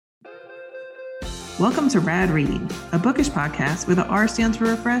Welcome to Rad Reading, a bookish podcast where the R stands for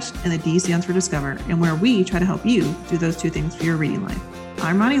refresh and the D stands for discover, and where we try to help you do those two things for your reading life.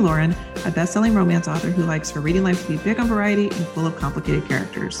 I'm Ronnie Lauren, a best-selling romance author who likes her reading life to be big on variety and full of complicated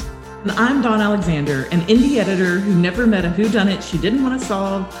characters. And I'm Dawn Alexander, an indie editor who never met a whodunit she didn't want to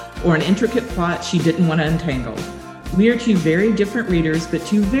solve or an intricate plot she didn't want to untangle. We are two very different readers, but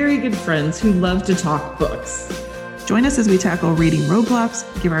two very good friends who love to talk books. Join us as we tackle reading roadblocks,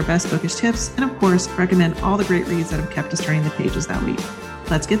 give our best bookish tips, and of course, recommend all the great reads that have kept us turning the pages that week.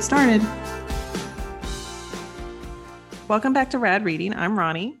 Let's get started. Welcome back to Rad Reading. I'm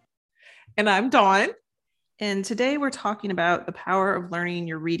Ronnie. And I'm Dawn. And today we're talking about the power of learning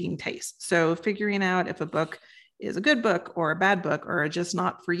your reading taste. So figuring out if a book is a good book or a bad book or a just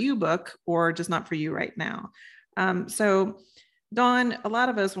not for you book or just not for you right now. So Dawn, a lot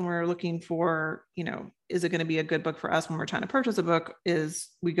of us, when we're looking for, is it going to be a good book for us when we're trying to purchase a book, is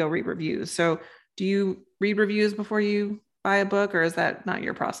we go read reviews. So do you read reviews before you buy a book, or is that not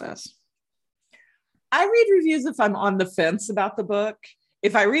your process? I read reviews if I'm on the fence about the book.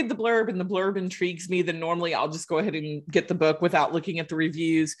 If I read the blurb and the blurb intrigues me, then normally I'll just go ahead and get the book without looking at the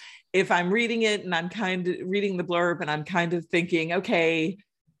reviews. If I'm reading it and I'm kind of reading the blurb and I'm kind of thinking, okay,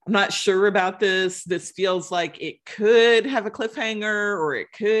 I'm not sure about this. This feels like it could have a cliffhanger, or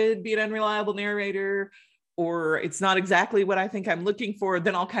it could be an unreliable narrator, or it's not exactly what I think I'm looking for.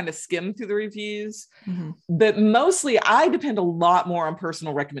 Then I'll kind of skim through the reviews. Mm-hmm. But mostly I depend a lot more on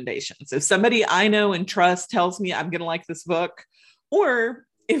personal recommendations. If somebody I know and trust tells me I'm going to like this book, or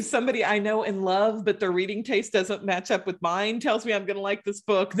if somebody I know and love, but their reading taste doesn't match up with mine, tells me I'm going to like this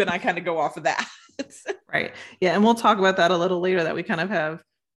book, then I kind of go off of that. Right. Yeah. And we'll talk about that a little later, that we kind of have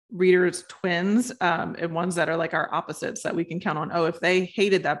readers twins and ones that are like our opposites, that we can count on. Oh, if they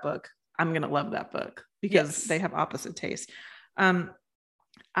hated that book, I'm going to love that book because they have opposite taste.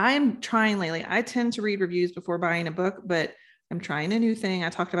 I'm trying lately. I tend to read reviews before buying a book, but I'm trying a new thing. I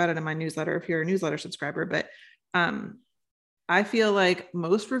talked about it in my newsletter if you're a newsletter subscriber, but I feel like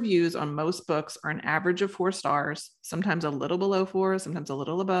most reviews on most books are an average of 4 stars, sometimes a little below 4, sometimes a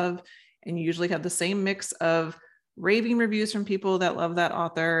little above. And you usually have the same mix of raving reviews from people that love that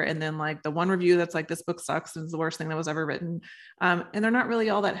author, and then like the one review that's like, this book sucks and it's the worst thing that was ever written. And they're not really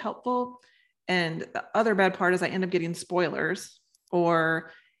all that helpful. And the other bad part is I end up getting spoilers,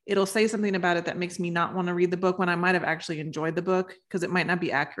 or it'll say something about it that makes me not want to read the book when I might have actually enjoyed the book, because it might not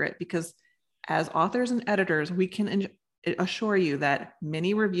be accurate. Because as authors and editors, we can assure you that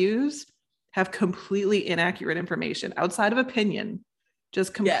many reviews have completely inaccurate information outside of opinion.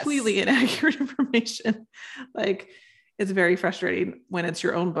 Just completely inaccurate information. Like, it's very frustrating when it's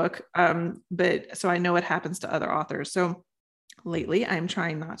your own book. But so I know it happens to other authors. So lately I'm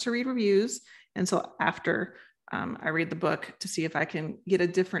trying not to read reviews until after I read the book, to see if I can get a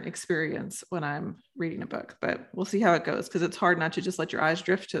different experience when I'm reading a book. But we'll see how it goes, because it's hard not to just let your eyes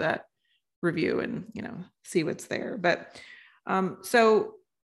drift to that review and, see what's there. But so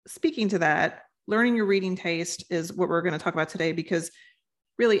speaking to that, learning your reading taste is what we're going to talk about today, because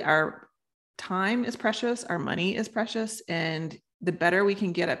really our time is precious, our money is precious, and the better we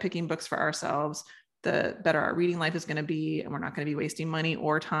can get at picking books for ourselves, the better our reading life is going to be, and we're not going to be wasting money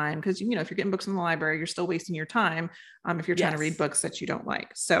or time. Because, if you're getting books from the library, you're still wasting your time if you're trying to read books that you don't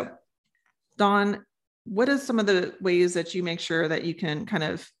like. So, Dawn, what are some of the ways that you make sure that you can kind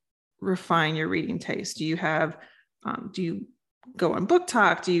of refine your reading taste? Do you have, do you go on Book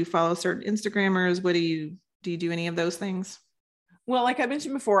Talk? Do you follow certain Instagrammers? Do you do any of those things? Well, like I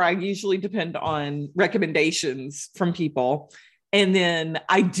mentioned before, I usually depend on recommendations from people. And then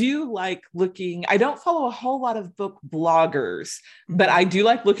I do like looking, I don't follow a whole lot of book bloggers, but I do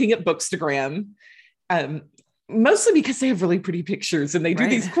like looking at Bookstagram, mostly because they have really pretty pictures and they do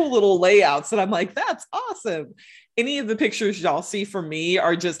these cool little layouts. And I'm like, that's awesome. Any of the pictures y'all see from me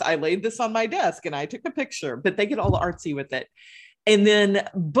are just, I laid this on my desk and I took a picture, but they get all artsy with it. And then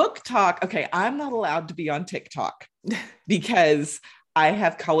Book Talk. Okay, I'm not allowed to be on TikTok because I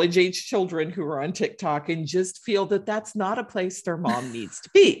have college age children who are on TikTok and just feel that that's not a place their mom needs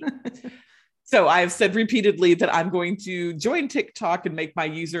to be. So I've said repeatedly that I'm going to join TikTok and make my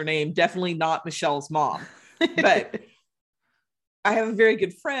username definitely not Michelle's mom. But I have a very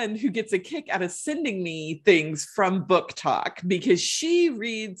good friend who gets a kick out of sending me things from Book Talk, because she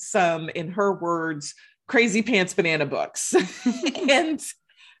reads some, in her words, crazy pants banana books. And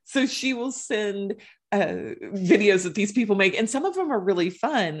so she will send videos that these people make, and some of them are really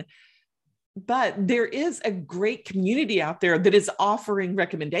fun. but there is a great community out there that is offering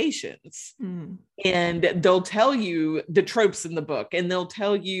recommendations. And they'll tell you the tropes in the book, and they'll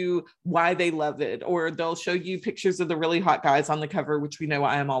tell you why they love it, or they'll show you pictures of the really hot guys on the cover, which we know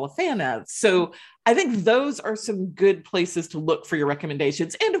I am all a fan of. So I think those are some good places to look for your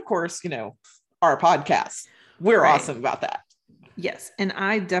recommendations. And of course, our podcast, we're awesome about that. Yes. And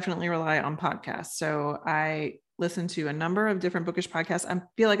I definitely rely on podcasts. So I listen to a number of different bookish podcasts. I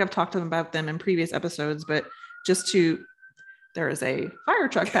feel like I've talked about them in previous episodes, but there is a fire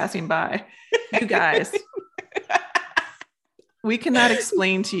truck passing by. You guys, we cannot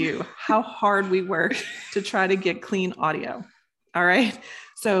explain to you how hard we work to try to get clean audio. All right.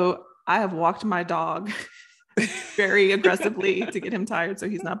 So I have walked my dog very aggressively to get him tired, so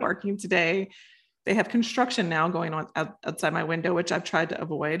he's not barking today. They have construction now going on outside my window, which I've tried to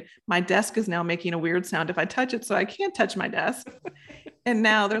avoid. My desk is now making a weird sound if I touch it, so I can't touch my desk. And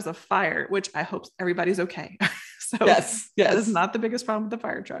now there's a fire, which I hope everybody's okay. So yes. That is not the biggest problem with the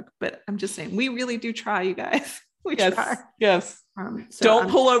fire truck, but I'm just saying, we really do try, you guys. We try. Yes. Don't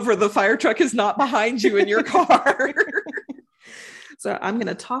pull over. The fire truck is not behind you in your car. So I'm going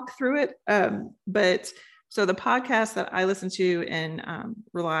to talk through it. So the podcasts that I listen to and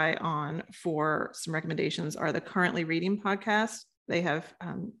rely on for some recommendations are the Currently Reading podcast. They have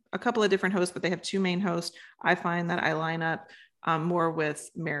a couple of different hosts, but they have two main hosts. I find that I line up more with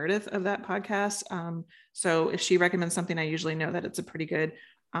Meredith of that podcast. So if she recommends something, I usually know that it's a pretty good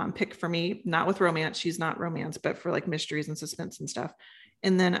pick for me, not with romance. She's not romance, but for like mysteries and suspense and stuff.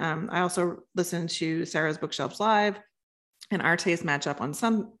 And then I also listen to Sarah's Bookshelves Live, and our tastes match up on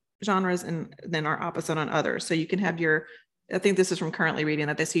some genres and then are opposite on others. So you can have I think this is from Currently Reading,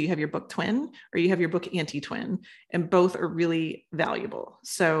 that they say you have your book twin or you have your book anti-twin, and both are really valuable.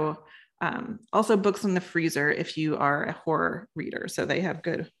 So also Books in the Freezer if you are a horror reader. So they have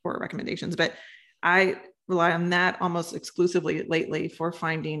good horror recommendations, but I rely on that almost exclusively lately for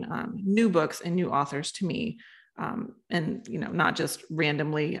finding new books and new authors to me. And, not just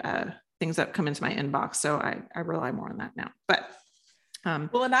randomly things that come into my inbox. So I rely more on that now, but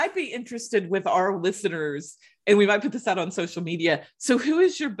well, and I'd be interested with our listeners, and we might put this out on social media. So who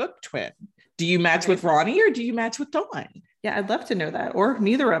is your book twin? Do you match with Ronnie or do you match with Dawn? Yeah, I'd love to know that. Or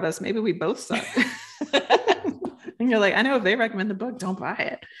neither of us. Maybe we both suck. And you're like, I know if they recommend the book, don't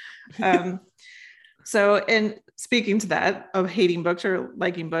buy it. So, and speaking to that of hating books or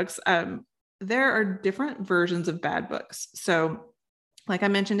liking books, there are different versions of bad books. So like I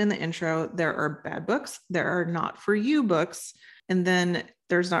mentioned in the intro, there are bad books. There are not for you books. And then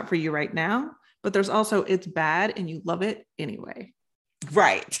there's not for you right now, but there's also it's bad and you love it anyway.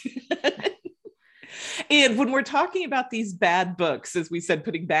 Right. And when we're talking about these bad books, as we said,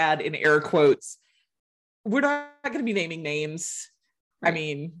 putting bad in air quotes, we're not going to be naming names. Right. I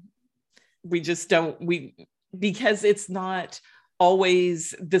mean, we just don't, because it's not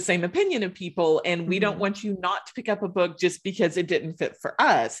always the same opinion of people. And we don't want you not to pick up a book just because it didn't fit for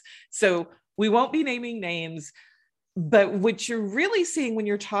us. So we won't be naming names. But what you're really seeing when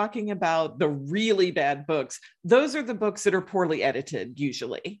you're talking about the really bad books, those are the books that are poorly edited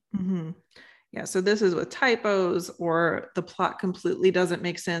usually. Mm-hmm. Yeah. So this is with typos, or the plot completely doesn't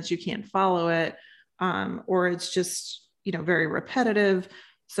make sense. You can't follow it. Or it's just, very repetitive.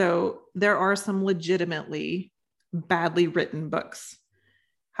 So there are some legitimately badly written books.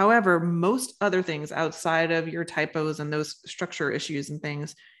 However, most other things outside of your typos and those structure issues and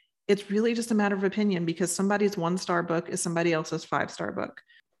things, it's really just a matter of opinion, because somebody's 1-star book is somebody else's 5-star book.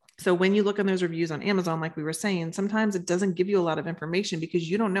 So when you look at those reviews on Amazon, like we were saying, sometimes it doesn't give you a lot of information because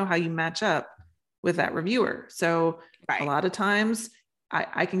you don't know how you match up with that reviewer. So a lot of times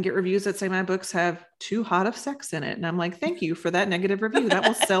I can get reviews that say my books have too hot of sex in it. And I'm like, thank you for that negative review. That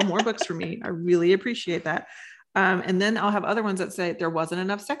will sell more books for me. I really appreciate that. And then I'll have other ones that say there wasn't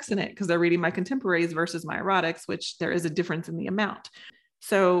enough sex in it because they're reading my contemporaries versus my erotics, which there is a difference in the amount.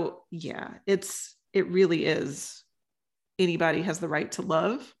 So yeah, it really is, anybody has the right to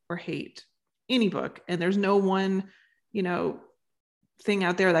love or hate any book. And there's no one, thing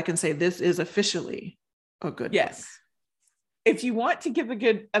out there that can say this is officially a good book. If you want to give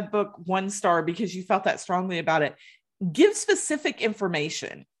a book 1 star because you felt that strongly about it, give specific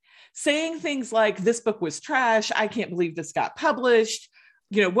information. Saying things like, this book was trash, I can't believe this got published,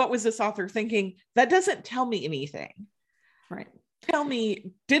 what was this author thinking? That doesn't tell me anything. Right. Tell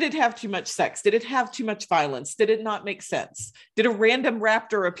me, did it have too much sex? Did it have too much violence? Did it not make sense? Did a random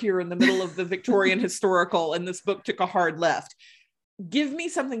raptor appear in the middle of the Victorian historical and this book took a hard left? Give me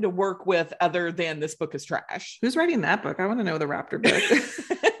something to work with other than this book is trash. Who's writing that book? I want to know the raptor book.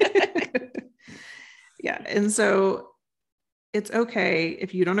 Yeah. And so it's okay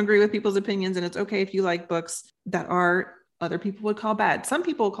if you don't agree with people's opinions, and it's okay if you like books that are other people would call bad. Some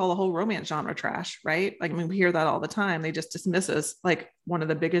people call the whole romance genre trash, right? Like, I mean, we hear that all the time. They just dismiss us. Like, one of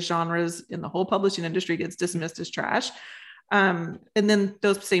the biggest genres in the whole publishing industry gets dismissed as trash. And then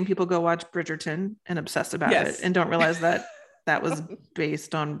those same people go watch Bridgerton and obsess about it and don't realize that that was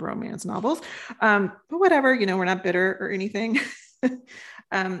based on romance novels. But whatever, you know, we're not bitter or anything.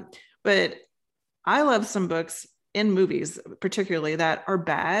 But I love some books in movies, particularly, that are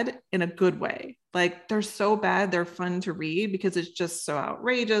bad in a good way. Like, they're so bad, they're fun to read because it's just so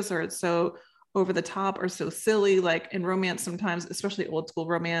outrageous, or it's so over the top, or so silly. Like in romance, sometimes, especially old school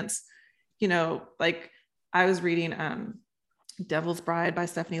romance, you know, like I was reading Devil's Bride by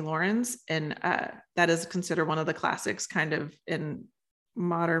Stephanie Lawrence, and that is considered one of the classics kind of in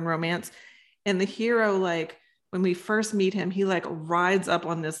modern romance. And the hero, like, when we first meet him, he like rides up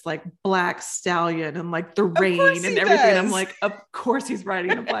on this like black stallion and like the rain and everything. And I'm like, of course he's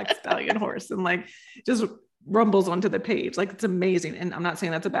riding a black stallion horse, and like just rumbles onto the page. Like, it's amazing. And I'm not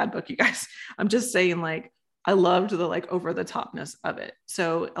saying that's a bad book, you guys. I'm just saying, like, I loved the like over the topness of it.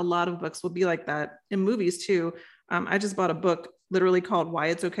 So a lot of books will be like that in movies too. I just bought a book literally called Why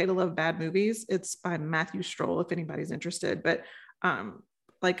It's Okay to Love Bad Movies. It's by Matthew Stroll, if anybody's interested. But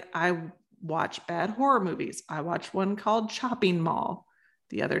like, I watch bad horror movies. I watched one called Chopping Mall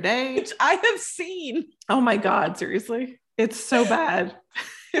the other day, which I have seen. Oh my God, seriously. It's so bad.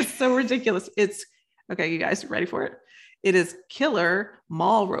 It's so ridiculous. It's okay, you guys, ready for it? It is killer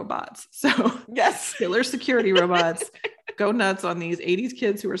mall robots. So yes, killer security robots go nuts on these 80s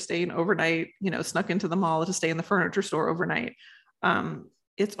kids who are staying overnight, you know, snuck into the mall to stay in the furniture store overnight.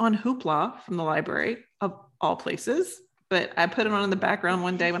 It's on Hoopla from the library of all places. But I put it on in the background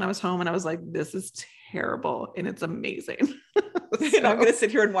one day when I was home, and I was like, this is terrible. And it's amazing. And I'm going to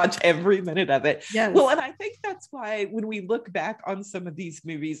sit here and watch every minute of it. Yes. Well, and I think that's why when we look back on some of these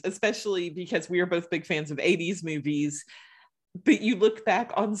movies, especially because we are both big fans of 80s movies, but you look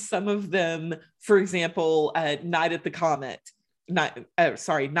back on some of them, for example, Night of the Comet, Night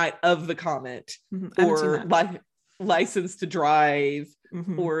of the Comet, or License to Drive,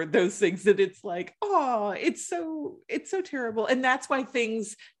 or those things, that it's like, oh, it's so terrible. And that's why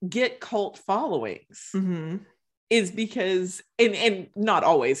things get cult followings, is because, and not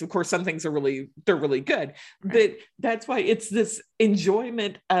always, of course, some things are really good, but that's why it's this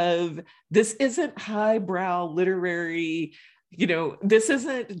enjoyment of, this isn't highbrow literary, you know, this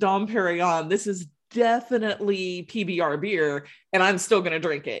isn't Dom Perignon, this is definitely PBR beer, and I'm still going to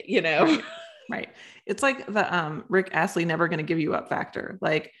drink it, you know? Right. It's like the Rick Astley Never Gonna Give You Up factor.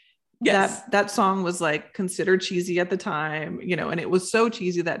 Like, yes, that song was like considered cheesy at the time, you know, and it was so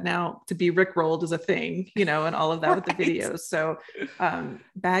cheesy that now to be Rick rolled is a thing, you know, and all of that with the videos. So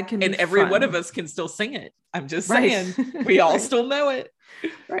bad can be and every fun. one of us can still sing it. I'm just saying, we all still know it.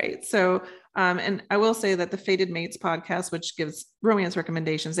 Right. So and I will say that the Fated Mates podcast, which gives romance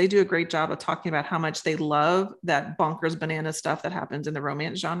recommendations, they do a great job of talking about how much they love that bonkers banana stuff that happens in the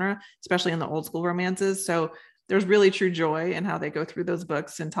romance genre, especially in the old school romances. So there's really true joy in how they go through those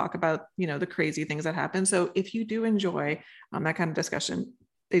books and talk about, you know, the crazy things that happen. So if you do enjoy that kind of discussion,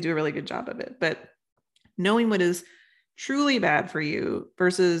 they do a really good job of it. But knowing what is truly bad for you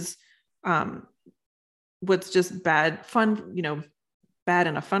versus what's just bad, fun, you know, bad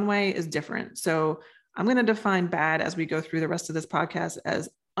in a fun way is different. So I'm going to define bad as we go through the rest of this podcast as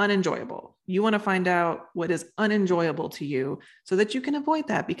unenjoyable. You want to find out what is unenjoyable to you so that you can avoid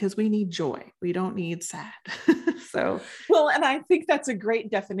that, because we need joy. We don't need sad. So, well, and I think that's a great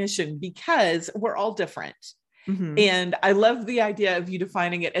definition, because we're all different. And I love the idea of you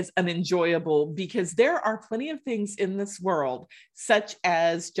defining it as unenjoyable, because there are plenty of things in this world, such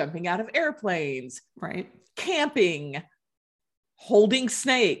as jumping out of airplanes, right? Camping, holding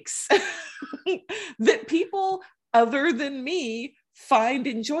snakes, that people other than me find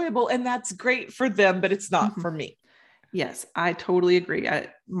enjoyable, and that's great for them, but it's not for me. Yes, I totally agree.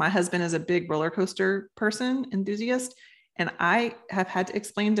 My husband is a big roller coaster enthusiast, and I have had to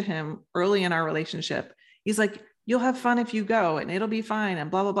explain to him early in our relationship. He's like, you'll have fun if you go, and it'll be fine,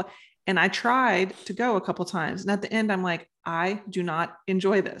 and blah, blah, blah. And I tried to go a couple times, and at the end, I'm like, I do not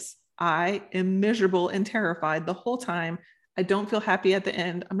enjoy this. I am miserable and terrified the whole time. I don't feel happy at the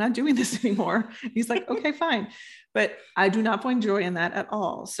end. I'm not doing this anymore. He's like, okay, fine. But I do not find joy in that at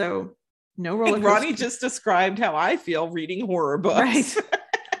all. So no roller coaster. Ronnie just described how I feel reading horror books. Right.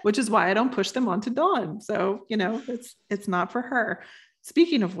 Which is why I don't push them onto Dawn. So, you know, it's not for her.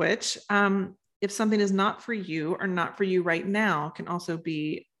 Speaking of which, if something is not for you or not for you right now, can also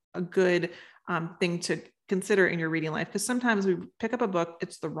be a good thing to consider in your reading life. Because sometimes we pick up a book,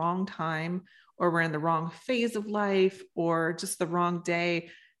 it's the wrong time, or we're in the wrong phase of life, or just the wrong day.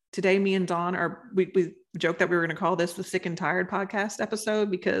 Today, me and Dawn we joked that we were going to call this the Sick and Tired podcast episode,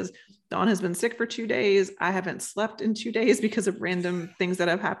 because Dawn has been sick for 2 days. I haven't slept in 2 days because of random things that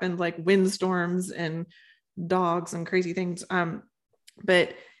have happened, like windstorms and dogs and crazy things.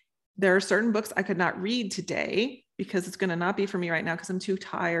 But there are certain books I could not read today because it's going to not be for me right now, because I'm too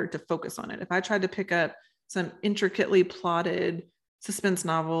tired to focus on it. If I tried to pick up some intricately plotted suspense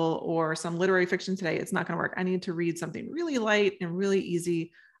novel or some literary fiction today, it's not going to work. I need to read something really light and really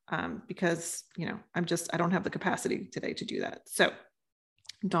easy, because, I don't have the capacity today to do that. So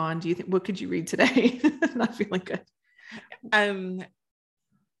Dawn, do you think, what could you read today? Not feeling good.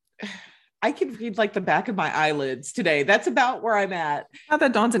 I could read like the back of my eyelids today. That's about where I'm at. Not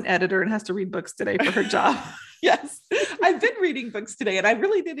that Dawn's an editor and has to read books today for her job. Yes, I've been reading books today and I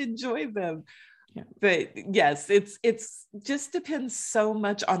really did enjoy them. Yeah. But yes, it's just depends so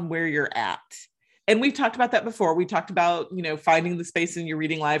much on where you're at. And we've talked about that before. We talked about, finding the space in your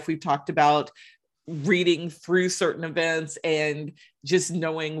reading life. We've talked about reading through certain events and just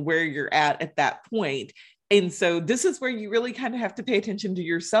knowing where you're at that point. And so this is where you really kind of have to pay attention to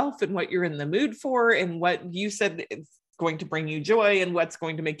yourself and what you're in the mood for and what you said is going to bring you joy and what's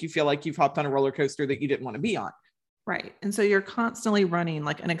going to make you feel like you've hopped on a roller coaster that you didn't want to be on. Right. And so you're constantly running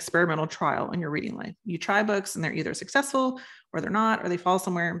like an experimental trial in your reading life. You try books and they're either successful or they're not, or they fall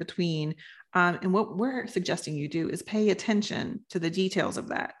somewhere in between. And what we're suggesting you do is pay attention to the details of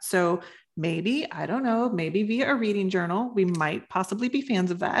that. So maybe, I don't know, maybe via a reading journal, we might possibly be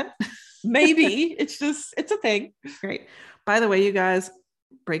fans of that. Maybe it's a thing. Great. By the way, you guys,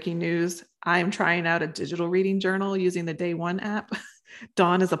 breaking news. I'm trying out a digital reading journal using the Day One app.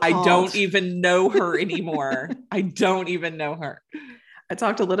 Dawn is appalled. I don't even know her anymore. I don't even know her. I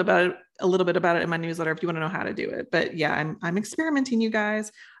talked a little bit about it in my newsletter if you want to know how to do it. But yeah, I'm experimenting, you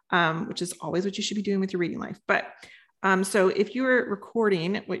guys, which is always what you should be doing with your reading life. But so if you're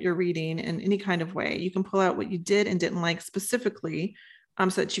recording what you're reading in any kind of way, you can pull out what you did and didn't like specifically,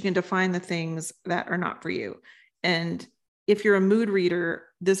 so that you can define the things that are not for you. And if you're a mood reader,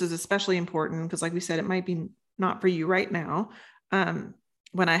 this is especially important because, like we said, it might be not for you right now.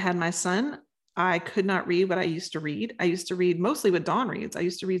 When I had my son, I could not read what I used to read. I used to read mostly what Dawn reads. I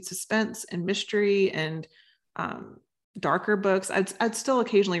used to read suspense and mystery and darker books. I'd still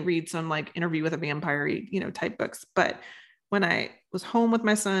occasionally read some like Interview with a Vampire, type books. But when I was home with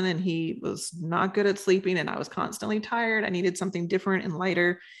my son and he was not good at sleeping and I was constantly tired, I needed something different and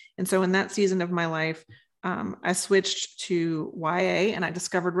lighter. And so in that season of my life, I switched to YA and I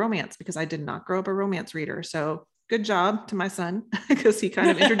discovered romance because I did not grow up a romance reader. So good job to my son because he kind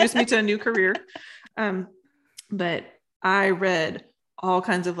of introduced me to a new career. But I read all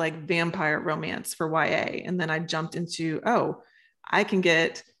kinds of like vampire romance for YA. And then I jumped into, I can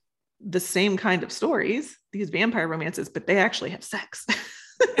get the same kind of stories, these vampire romances, but they actually have sex.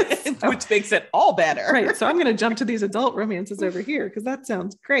 Which makes it all better. Right. So I'm going to jump to these adult romances over here because that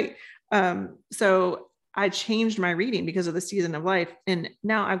sounds great. So I changed my reading because of the season of life. And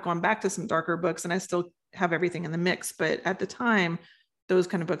now I've gone back to some darker books and I still have everything in the mix. But at the time, those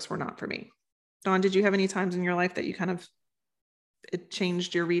kind of books were not for me. Dawn, did you have any times in your life that you it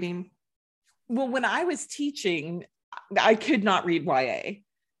changed your reading? Well, when I was teaching, I could not read YA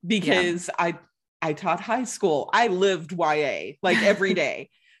because I taught high school. I lived YA like every day.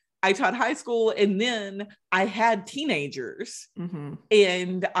 I taught high school and then I had teenagers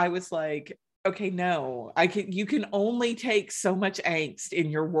and I was like, okay, no, you can only take so much angst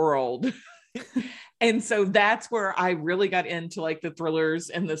in your world. And so that's where I really got into like the thrillers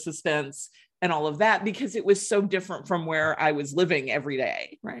and the suspense and all of that because it was so different from where I was living every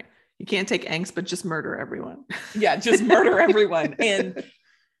day. Right. You can't take angst, but just murder everyone. Yeah, just murder everyone. And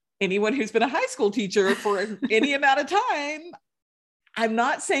anyone who's been a high school teacher for any amount of time, I'm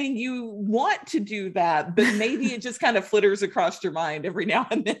not saying you want to do that, but maybe it just kind of flitters across your mind every now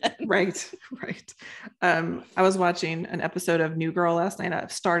and then. Right. I was watching an episode of New Girl last night.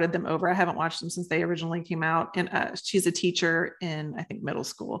 I've started them over. I haven't watched them since they originally came out. And she's a teacher in, I think, middle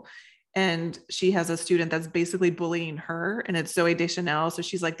school. And she has a student that's basically bullying her. And it's Zooey Deschanel. So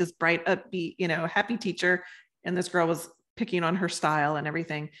she's like this bright, upbeat, happy teacher. And this girl was picking on her style and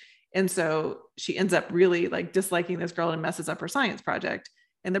everything. And so she ends up really like disliking this girl and messes up her science project.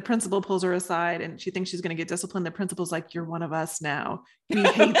 And the principal pulls her aside and she thinks she's going to get disciplined. The principal's like, you're one of us now.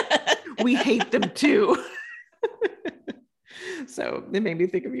 We hate them too. So it made me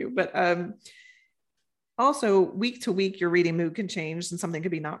think of you. But also week to week, your reading mood can change and something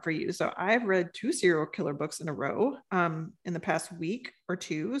could be not for you. So I've read 2 serial killer books in a row in the past week or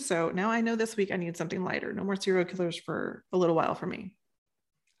 2. So now I know this week I need something lighter. No more serial killers for a little while for me.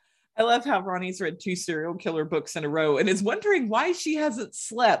 I love how Ronnie's read 2 serial killer books in a row and is wondering why she hasn't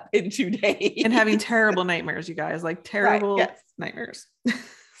slept in 2 days. And having terrible nightmares, you guys, like terrible nightmares.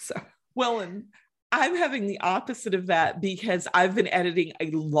 So, well, and I'm having the opposite of that because I've been editing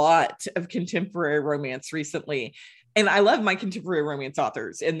a lot of contemporary romance recently. And I love my contemporary romance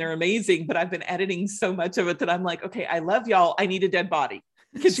authors and they're amazing, but I've been editing so much of it that I'm like, okay, I love y'all. I need a dead body.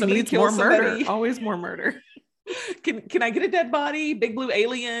 Can somebody kill more murder? Always more murder. Can I get a dead body? Big blue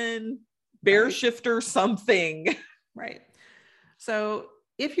alien, bear shifter, something. Right. So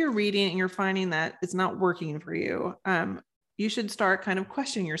if you're reading and you're finding that it's not working for you, you should start kind of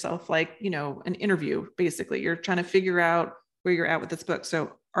questioning yourself, like, you know, an interview, basically. You're trying to figure out where you're at with this book.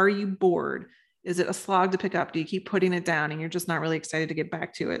 So are you bored? Is it a slog to pick up? Do you keep putting it down and you're just not really excited to get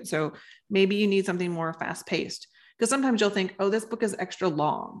back to it? So maybe you need something more fast paced, because sometimes you'll think, oh, this book is extra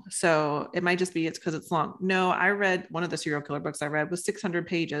long. So it might just be, it's because it's long. No, I read one of the serial killer books I read was 600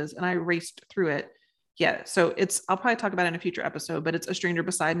 pages and I raced through it. Yeah. So I'll probably talk about it in a future episode, but it's A Stranger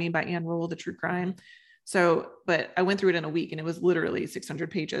Beside Me by Anne Rule, the true crime. So, but I went through it in a week and it was literally 600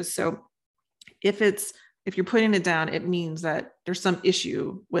 pages. So if you're putting it down, it means that there's some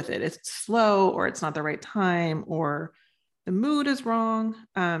issue with it. It's slow, or it's not the right time, or the mood is wrong.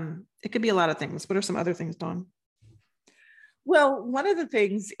 It could be a lot of things. What are some other things, Dawn? Well, one of the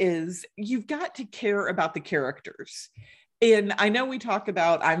things is you've got to care about the characters. And I know we talk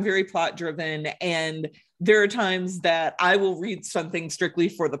about, I'm very plot driven, and there are times that I will read something strictly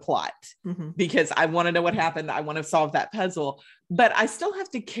for the plot because I want to know what happened. I want to solve that puzzle, but I still have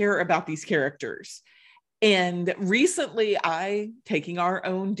to care about these characters. And recently, taking our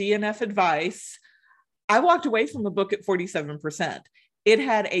own DNF advice, I walked away from a book at 47%. It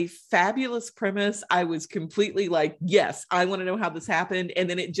had a fabulous premise. I was completely like, yes, I want to know how this happened. And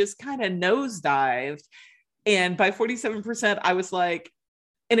then it just kind of nosedived. And by 47%, I was like,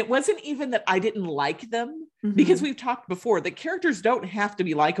 and it wasn't even that I didn't like them, because we've talked before, the characters don't have to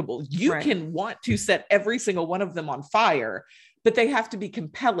be likable. You can want to set every single one of them on fire, but they have to be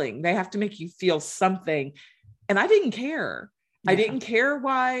compelling. They have to make you feel something. And I didn't care. Yeah. I didn't care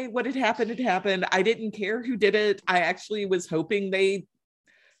what had happened. I didn't care who did it. I actually was hoping they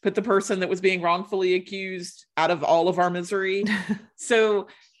put the person that was being wrongfully accused out of all of our misery. So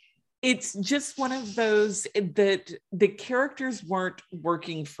it's just one of those that the characters weren't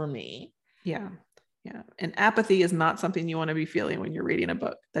working for me. Yeah. Yeah. And apathy is not something you want to be feeling when you're reading a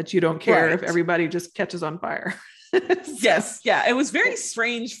book, that you don't care if everybody just catches on fire. Yes. Yeah. It was very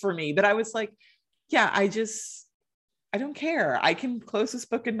strange for me, but I was like, yeah, I don't care. I can close this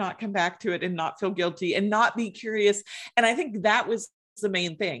book and not come back to it and not feel guilty and not be curious. And I think that was the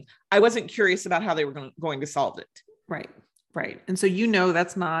main thing. I wasn't curious about how they were going to solve it. Right. Right. And so,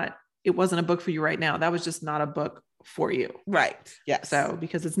 it wasn't a book for you right now. That was just not a book for you. Right. Yeah. So,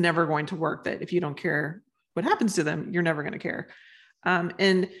 because it's never going to work, that if you don't care what happens to them, you're never going to care.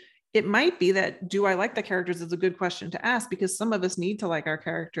 And it might be that, do I like the characters, is a good question to ask, because some of us need to like our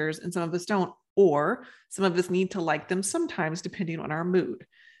characters and some of us don't, or some of us need to like them sometimes depending on our mood.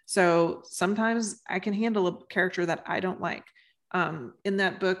 So sometimes I can handle a character that I don't like. In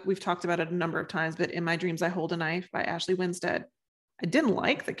that book, we've talked about it a number of times, but In My Dreams, I Hold a Knife by Ashley Winstead, I didn't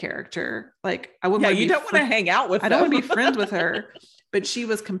like the character. Like, I wouldn't. Yeah, you don't want to hang out with. I don't want to be friends with her, but she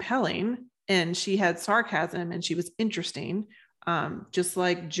was compelling and she had sarcasm and she was interesting. Just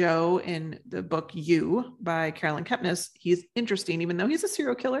like Joe in the book You by Carolyn Kepnes, he's interesting, even though he's a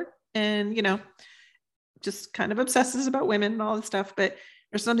serial killer and, just kind of obsesses about women and all this stuff. But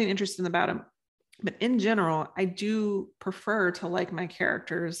there's something interesting about him. But in general, I do prefer to like my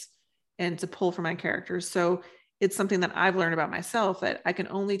characters and to pull for my characters. So it's something that I've learned about myself, that I can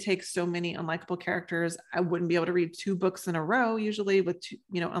only take so many unlikable characters. I wouldn't be able to read 2 books in a row, usually with two,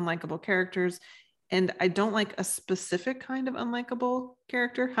 unlikable characters. And I don't like a specific kind of unlikable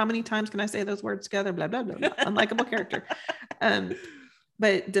character. How many times can I say those words together? Blah, blah, blah, blah. Unlikable character.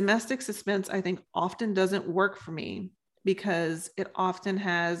 But domestic suspense, I think, often doesn't work for me because it often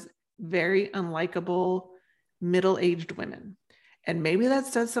has very unlikable middle-aged women. And maybe that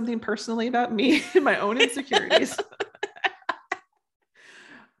says something personally about me and my own insecurities.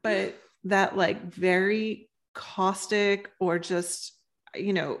 But that like very caustic or just,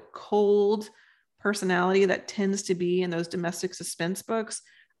 cold personality that tends to be in those domestic suspense books,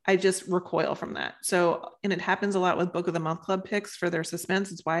 I just recoil from that. So, and it happens a lot with Book of the Month Club picks for their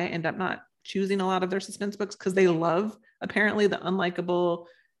suspense. It's why I end up not choosing a lot of their suspense books, because they love apparently the unlikable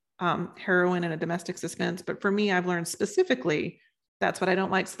heroine in a domestic suspense. But for me, I've learned specifically that's what I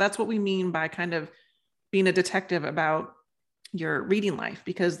don't like. So that's what we mean by kind of being a detective about your reading life,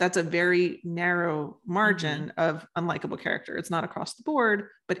 because that's a very narrow margin of unlikable character. It's not across the board,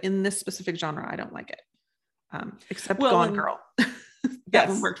 but in this specific genre, I don't like it. Except Gone Girl. That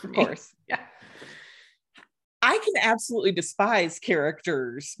one worked for me. Of course. Yeah. I can absolutely despise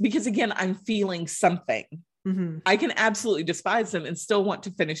characters because, again, I'm feeling something. I can absolutely despise them and still want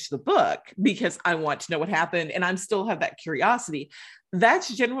to finish the book because I want to know what happened and I'm still have that curiosity.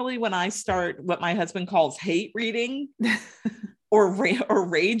 That's generally when I start what my husband calls hate reading or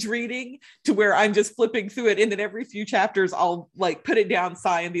rage reading, to where I'm just flipping through it. And then every few chapters, I'll like put it down,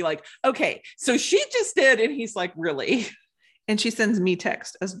 sigh, and be like, okay, so she just did. And he's like, really? And she sends me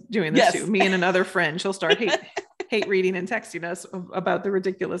text as doing this too. Me and another friend, she'll start hate reading and texting us about the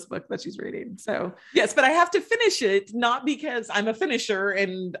ridiculous book that she's reading. So yes, but I have to finish it, not because I'm a finisher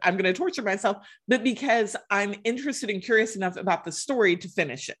and I'm going to torture myself, but because I'm interested and curious enough about the story to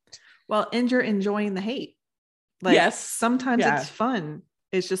finish it. Well, and you're enjoying the hate. Like, yes, sometimes it's fun.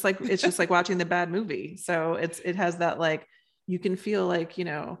 It's just like watching the bad movie. So it has that, like, you can feel like, you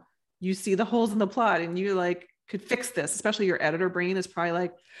know, you see the holes in the plot and you like could fix this, especially your editor brain is probably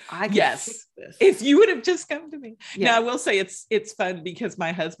like, I can fix this. If you would have just come to me. Now I will say it's fun because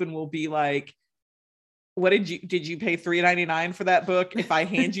my husband will be like, what did you pay $3.99 for that book? If I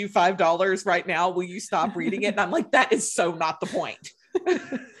hand you $5 right now, will you stop reading it? And I'm like, that is so not the point.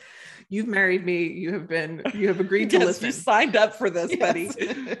 You've married me. You have agreed to listen. You signed up for this, buddy.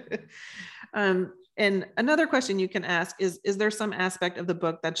 And another question you can ask is there some aspect of the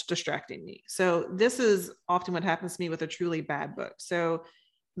book that's distracting me? So this is often what happens to me with a truly bad book. So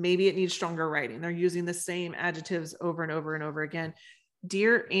maybe it needs stronger writing. They're using the same adjectives over and over and over again.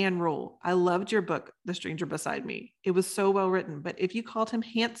 Dear Anne Rule, I loved your book, The Stranger Beside Me. It was so well written, but if you called him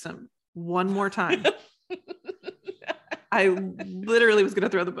handsome one more time, I literally was going to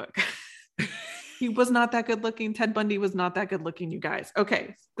throw the book. He was not that good looking. Ted Bundy was not that good looking, you guys.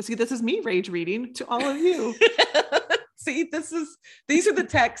 Okay. See, this is me rage reading to all of you. See, these are the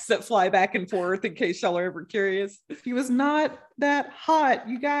texts that fly back and forth in case y'all are ever curious. He was not that hot,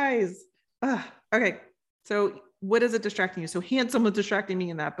 you guys. Okay. So what is it distracting you? So handsome was distracting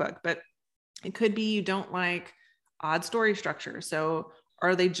me in that book, but it could be you don't like odd story structure. So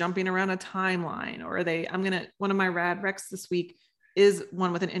are they jumping around a timeline, or are one of my rad recs this week is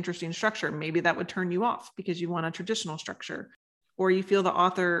one with an interesting structure. Maybe that would turn you off because you want a traditional structure, or you feel the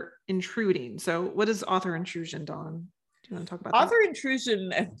author intruding. So what is author intrusion, Dawn? Do you want to talk about author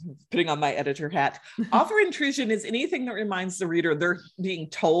intrusion? Putting on my editor hat. Author intrusion is anything that reminds the reader they're being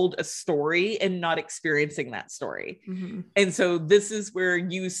told a story and not experiencing that story. And so this is where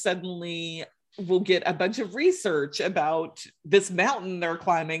you suddenly will get a bunch of research about this mountain they're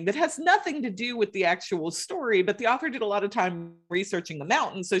climbing that has nothing to do with the actual story, but the author did a lot of time researching the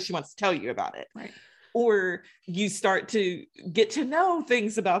mountain, so she wants to tell you about it. Right. Or you start to get to know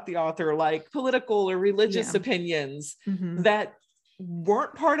things about the author, like political or religious opinions that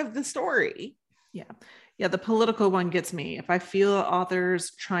weren't part of the story. Yeah, the political one gets me. If I feel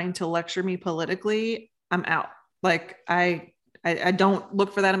authors trying to lecture me politically, I'm out. Like I don't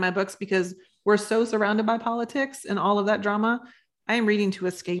look for that in my books because we're so surrounded by politics and all of that drama. I am reading to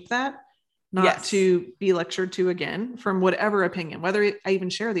escape that, not to be lectured to again from whatever opinion, whether I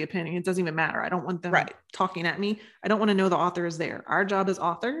even share the opinion, it doesn't even matter. I don't want them talking at me. I don't want to know the author is there. Our job as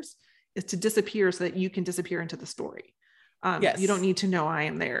authors is to disappear so that you can disappear into the story. You don't need to know I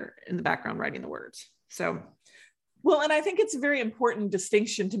am there in the background writing the words. So, well, and I think it's a very important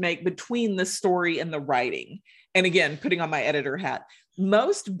distinction to make between the story and the writing. And again, putting on my editor hat,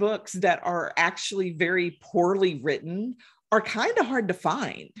 most books that are actually very poorly written are kind of hard to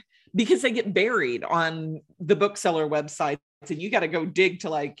find because they get buried on the bookseller websites, and you got to go dig to,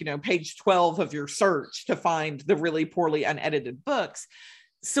 like, you know, page 12 of your search to find the really poorly unedited books.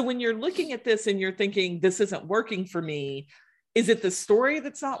 So when you're looking at this and you're thinking, this isn't working for me, is it the story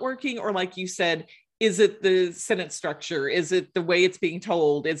that's not working? Or like you said, is it the sentence structure? Is it the way it's being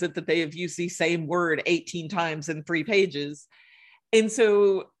told? Is it that they have used the same word 18 times in 3 pages? And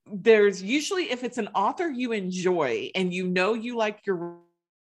so there's usually, if it's an author you enjoy and you know you like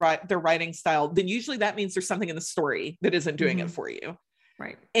their writing style, then usually that means there's something in the story that isn't doing it for you.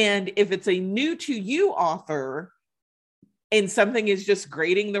 Right. And if it's a new to you author and something is just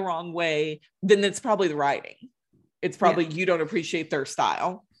grading the wrong way, then it's probably the writing. It's probably you don't appreciate their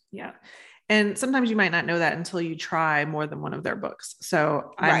style. Yeah. And sometimes you might not know that until you try more than one of their books.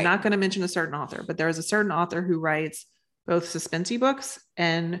 So I'm not going to mention a certain author, but there is a certain author who writes both suspensey books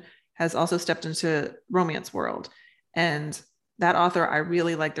and has also stepped into romance world. And that author, I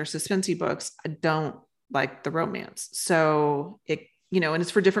really like their suspensey books. I don't like the romance. So it, you know, and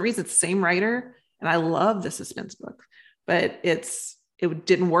it's for different reasons. Same writer. And I love the suspense book, but it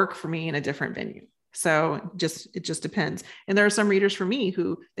didn't work for me in a different venue. So it just depends. And there are some readers for me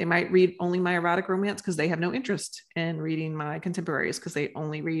who they might read only my erotic romance because they have no interest in reading my contemporaries because they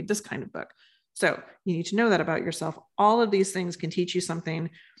only read this kind of book. So you need to know that about yourself. All of these things can teach you something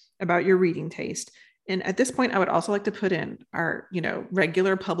about your reading taste. And at this point, I would also like to put in our,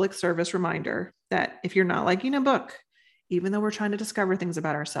 regular public service reminder that if you're not liking a book, even though we're trying to discover things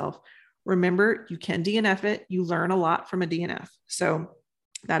about ourselves, remember you can DNF it. You learn a lot from a DNF. So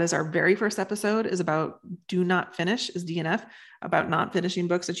that is our very first episode, is about do not finish, is DNF, about not finishing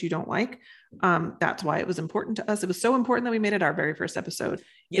books that you don't like. That's why it was important to us. It was so important that we made it our very first episode.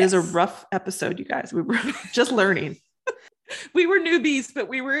 Yes. It is a rough episode, you guys. We were just learning. We were newbies, but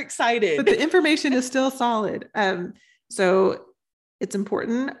we were excited. But the information is still solid. So it's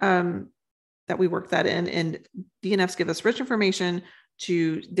important that we work that in, and DNFs give us rich information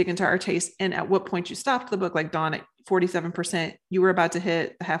to dig into our taste. And at what point you stopped the book, like Dawn, at 47%, you were about to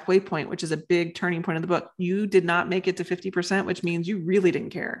hit the halfway point, which is a big turning point of the book. You did not make it to 50%, which means you really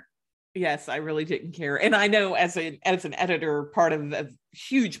didn't care. Yes, I really didn't care. And I know as an editor, part of a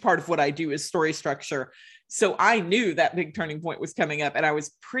huge part of what I do is story structure. So I knew that big turning point was coming up, and I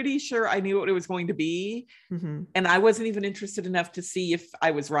was pretty sure I knew what it was going to be. Mm-hmm. And I wasn't even interested enough to see if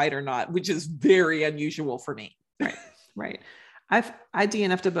I was right or not, which is very unusual for me. Right. I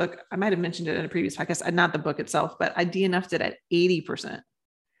DNF'd a book. I might've mentioned it in a previous podcast, not the book itself, but I DNF'd it at 80%.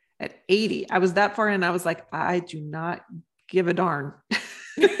 At 80, I was that far in. I was like, I do not give a darn.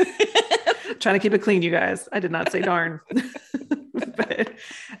 Trying to keep it clean, you guys. I did not say darn, but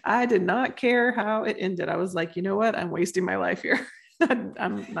I did not care how it ended. I was like, you know what? I'm wasting my life here.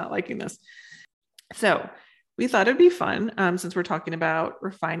 I'm not liking this. So we thought it'd be fun, since we're talking about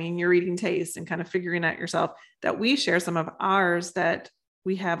refining your reading taste and kind of figuring out yourself, that we share some of ours, that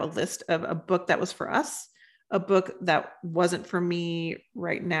we have a list of a book that was for us, a book that wasn't for me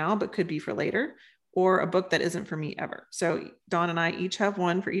right now, but could be for later, or a book that isn't for me ever. So Dawn and I each have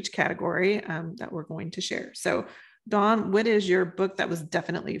one for each category that we're going to share. So Dawn, what is your book that was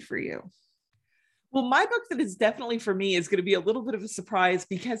definitely for you? Well, my book that is definitely for me is going to be a little bit of a surprise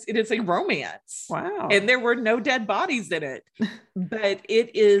because it is a romance. Wow. And there were no dead bodies in it, but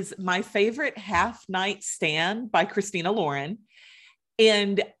it is My Favorite Half Night Stand by Christina Lauren.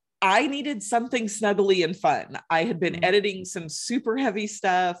 And I needed something snuggly and fun. I had been editing some super heavy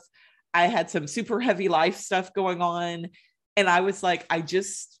stuff. I had some super heavy life stuff going on. And I was like,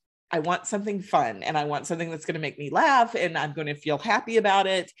 I want something fun, and I want something that's going to make me laugh, and I'm going to feel happy about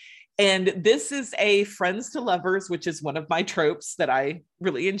it. And this is a friends to lovers, which is one of my tropes that I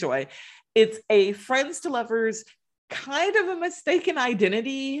really enjoy. It's a friends to lovers, kind of a mistaken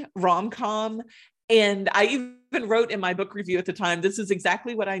identity rom-com. And I even wrote in my book review at the time, this is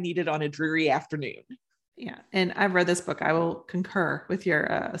exactly what I needed on a dreary afternoon. Yeah. And I've read this book. I will concur with your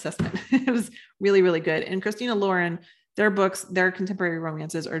assessment. It was really, really good. And Christina Lauren, their books, their contemporary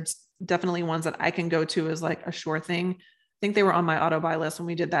romances are definitely ones that I can go to as like a sure thing. I think they were on my auto buy list when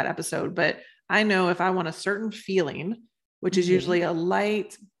we did that episode, but I know if I want a certain feeling, which is usually a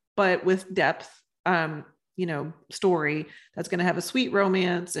light, but with depth, story that's going to have a sweet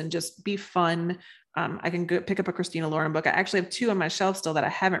romance and just be fun. I can go pick up a Christina Lauren book. I actually have 2 on my shelf still that I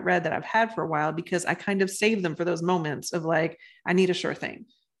haven't read, that I've had for a while, because I kind of save them for those moments of like, I need a sure thing.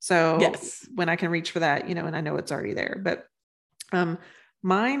 So yes, when I can reach for that, and I know it's already there, but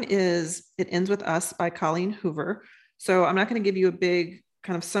mine is It Ends With Us by Colleen Hoover. So I'm not going to give you a big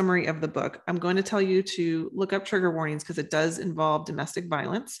kind of summary of the book. I'm going to tell you to look up trigger warnings because it does involve domestic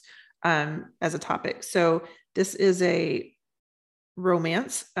violence as a topic. So this is a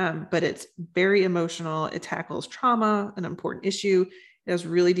romance, but it's very emotional. It tackles trauma, an important issue. It has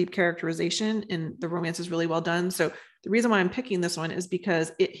really deep characterization, and the romance is really well done. So the reason why I'm picking this one is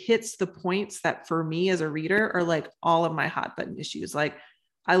because it hits the points that for me as a reader are like all of my hot button issues. Like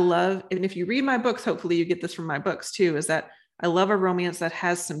I love, and if you read my books, hopefully you get this from my books too, is that I love a romance that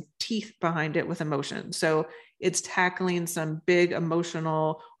has some teeth behind it with emotion. So it's tackling some big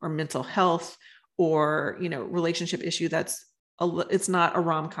emotional or mental health or, relationship issue it's not a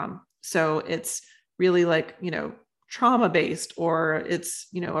rom-com. So it's really like, trauma based, or it's,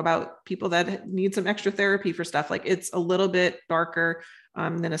 about people that need some extra therapy for stuff. Like it's a little bit darker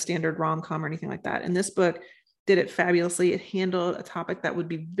than a standard rom-com or anything like that. And this book did it fabulously. It handled a topic that would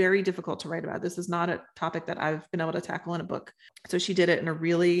be very difficult to write about. This is not a topic that I've been able to tackle in a book. So she did it in a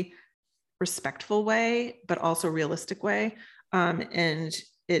really respectful way, but also realistic way. And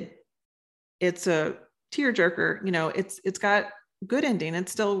it's a tearjerker. It's got good ending.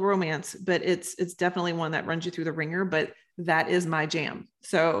 It's still romance, but it's definitely one that runs you through the ringer, but that is my jam.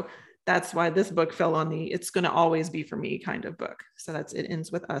 So that's why this book fell on the it's going to always be for me kind of book. So that's It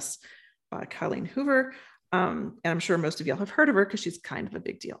Ends With Us by Colleen Hoover. And I'm sure most of y'all have heard of her because she's kind of a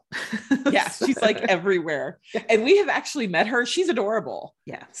big deal. Yes, she's like everywhere. And we have actually met her. She's adorable.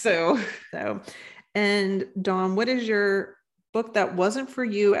 Yeah. So, and Dawn, what is your book that wasn't for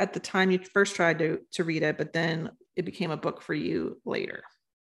you at the time you first tried to read it, but then it became a book for you later?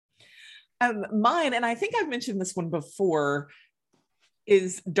 Mine, and I think I've mentioned this one before,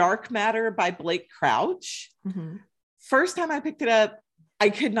 is Dark Matter by Blake Crouch. Mm-hmm. First time I picked it up, I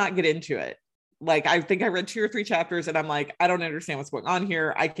could not get into it. Like, I think I read 2 or 3 chapters and I'm like, I don't understand what's going on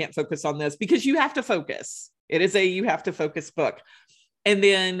here. I can't focus on this, because you have to focus. It is you have to focus book. And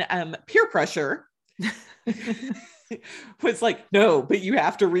then Peer Pressure was like, no, but you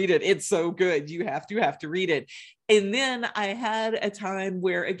have to read it. It's so good. You have to read it. And then I had a time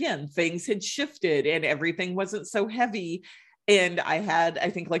where, again, things had shifted and everything wasn't so heavy. And I had,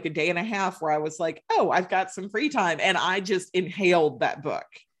 I think, like a day and a half where I was like, oh, I've got some free time. And I just inhaled that book.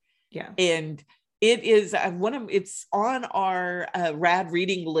 Yeah. And it is it's on our rad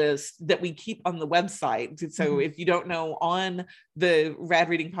reading list that we keep on the website. So if you don't know, on the Rad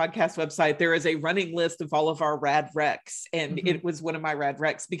Reading Podcast website, there is a running list of all of our rad recs. And it was one of my rad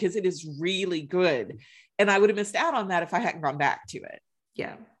recs because it is really good. And I would have missed out on that if I hadn't gone back to it.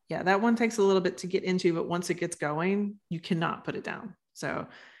 Yeah. Yeah. That one takes a little bit to get into, but once it gets going, you cannot put it down. So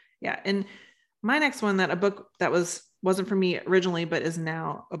yeah. And my next one, that a book that wasn't for me originally, but is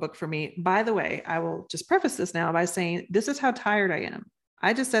now a book for me. By the way, I will just preface this now by saying, this is how tired I am.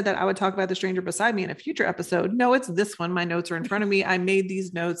 I just said that I would talk about The Stranger Beside Me in a future episode. No, it's this one. My notes are in front of me. I made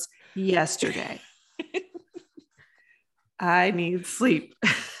these notes yesterday. I need sleep.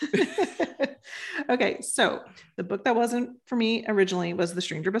 Okay. So the book that wasn't for me originally was The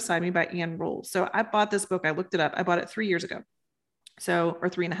Stranger Beside Me by Ann Rule. So I bought this book. I looked it up. I bought it 3 years ago. Or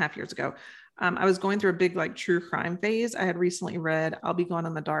 3.5 years ago. I was going through a big like true crime phase. I had recently read I'll Be Gone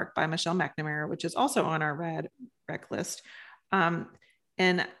in the Dark by Michelle McNamara, which is also on our rad rec list.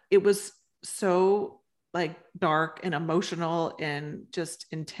 And it was so like dark and emotional and just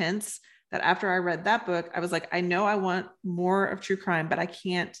intense that after I read that book, I was like, I know I want more of true crime, but I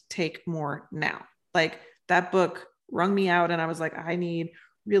can't take more now. Like, that book wrung me out. And I was like, I need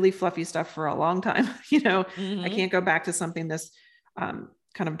really fluffy stuff for a long time. I can't go back to something this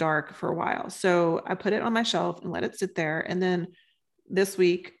kind of dark for a while. So I put it on my shelf and let it sit there. And then this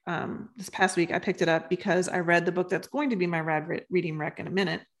past week, I picked it up because I read the book that's going to be my rad reading rec in a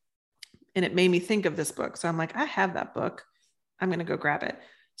minute. And it made me think of this book. So I'm like, I have that book. I'm going to go grab it.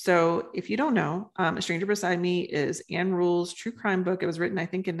 So if you don't know, A Stranger Beside Me is Ann Rule's true crime book. It was written, I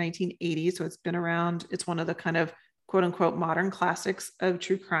think, in 1980. So it's been around. It's one of the kind of quote unquote modern classics of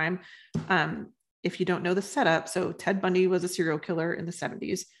true crime. If you don't know the setup, so Ted Bundy was a serial killer in the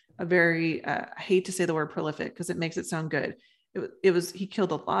 70s, a very, I hate to say the word prolific because it makes it sound good. He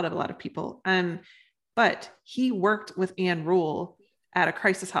killed a lot of people. But he worked with Ann Rule at a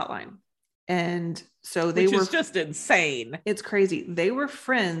crisis hotline. And so Which is just insane. It's crazy. They were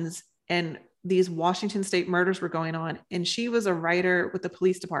friends, and these Washington state murders were going on. And she was a writer with the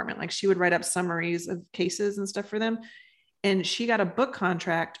police department. Like, she would write up summaries of cases and stuff for them. And she got a book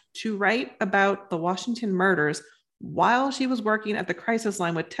contract to write about the Washington murders while she was working at the crisis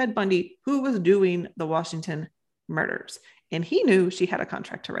line with Ted Bundy, who was doing the Washington murders. And he knew she had a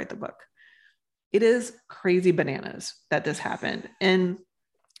contract to write the book. It is crazy bananas that this happened. And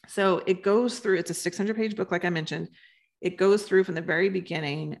so it goes through, it's a 600-page book, like I mentioned. It goes through from the very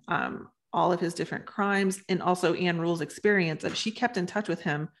beginning, all of his different crimes, and also Ann Rule's experience of she kept in touch with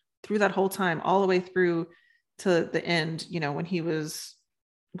him through that whole time, all the way through to the end, when he was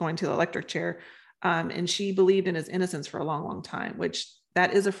going to the electric chair. And she believed in his innocence for a long, long time, which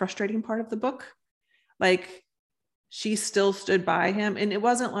that is a frustrating part of the book. Like, she still stood by him, and it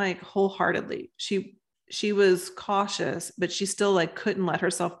wasn't like wholeheartedly. She was cautious, but she still like couldn't let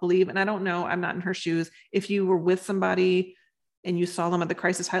herself believe. And I don't know, I'm not in her shoes. If you were with somebody and you saw them at the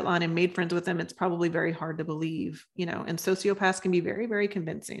crisis hotline and made friends with them, it's probably very hard to believe, and sociopaths can be very, very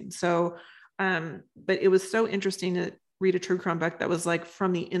convincing. So, but it was so interesting to read a true crime book that was like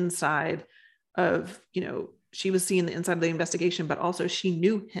from the inside of, she was seeing the inside of the investigation, but also she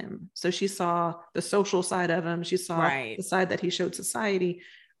knew him. So she saw the social side of him. She saw the side that he showed society.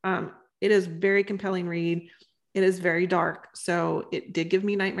 It is very compelling read. It is very dark. So it did give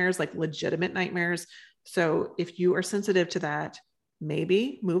me nightmares, like legitimate nightmares. So if you are sensitive to that,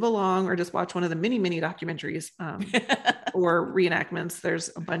 maybe move along or just watch one of the many documentaries or reenactments. There's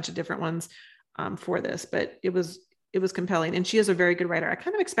a bunch of different ones for this, but it was compelling. And she is a very good writer. I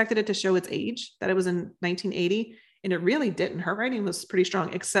kind of expected it to show its age, that it was in 1980. And it really didn't. Her writing was pretty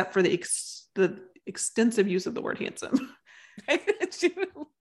strong, except for the extensive use of the word handsome.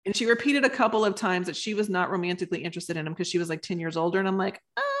 And she repeated a couple of times that she was not romantically interested in him because she was like 10 years older. And I'm like,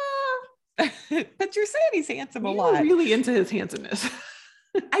 but you're saying he's handsome a lot. Really into his handsomeness.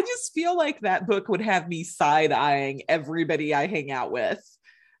 I just feel like that book would have me side-eyeing everybody I hang out with.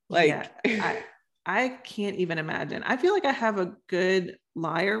 Like, yeah, I can't even imagine. I feel like I have a good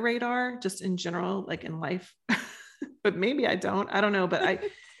liar radar just in general, like in life, but maybe I don't know. But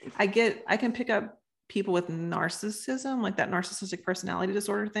I can pick up people with narcissism, like that narcissistic personality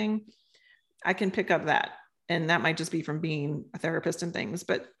disorder thing. I can pick up that. And that might just be from being a therapist and things,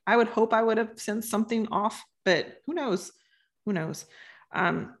 but I would hope I would have sent something off, but who knows?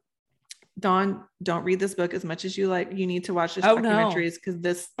 Dawn, don't read this book as much as you like. You need to watch the documentaries because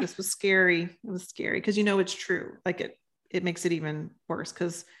this was scary. It was scary because it's true. Like it makes it even worse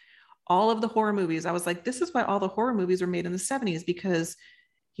because all of the horror movies, I was like, this is why all the horror movies were made in the 70s, because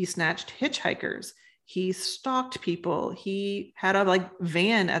he snatched hitchhikers. He stalked people. He had a like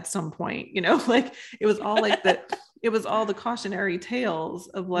van at some point, like it was all like it was all the cautionary tales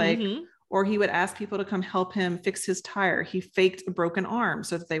of like, or he would ask people to come help him fix his tire. He faked a broken arm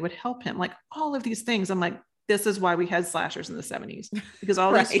so that they would help him. Like all of these things. I'm like, this is why we had slashers in the 70s, because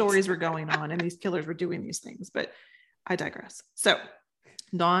all these stories were going on and these killers were doing these things, but I digress. So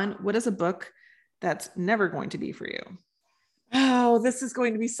Dawn, what is a book that's never going to be for you? Oh, this is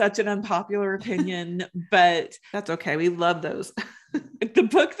going to be such an unpopular opinion, but that's okay. We love those. The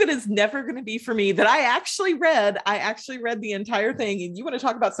book that is never going to be for me that I actually read the entire thing. And you want to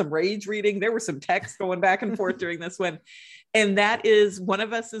talk about some rage reading? There were some texts going back and forth during this one. And that is One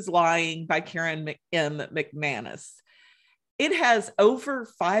of Us is Lying by Karen M. McManus. It has over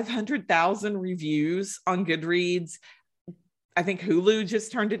 500,000 reviews on Goodreads. I think Hulu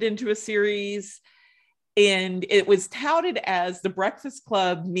just turned it into a series. And it was touted as The Breakfast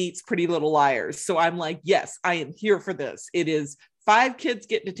Club meets Pretty Little Liars. So I'm like, yes, I am here for this. It is 5 kids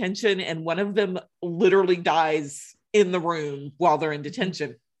get detention and one of them literally dies in the room while they're in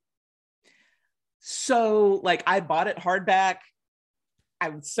detention. So like I bought it hardback.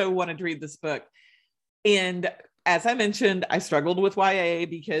 I so wanted to read this book. And as I mentioned, I struggled with YA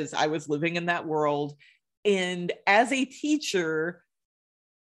because I was living in that world. And as a teacher,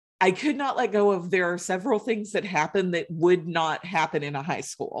 I could not let go of there are several things that happen that would not happen in a high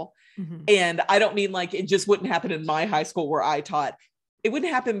school. Mm-hmm. And I don't mean like it just wouldn't happen in my high school where I taught. It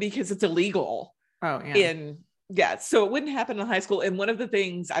wouldn't happen because it's illegal. Oh, yeah. So it wouldn't happen in high school. And one of the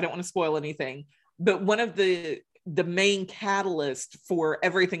things, I don't want to spoil anything, but one of the main catalyst for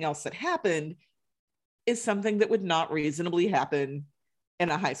everything else that happened is something that would not reasonably happen in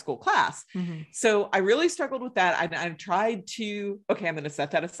a high school class. Mm-hmm. So I really struggled with that. I tried to, okay, I'm going to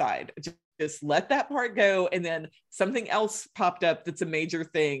set that aside. Just let that part go. And then something else popped up that's a major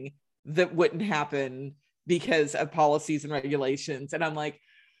thing that wouldn't happen because of policies and regulations. And I'm like,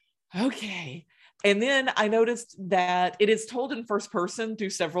 okay. And then I noticed that it is told in first person through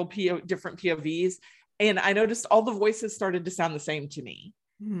several different POVs. And I noticed all the voices started to sound the same to me.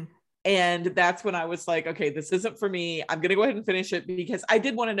 Mm-hmm. And that's when I was like, okay, this isn't for me. I'm going to go ahead and finish it because I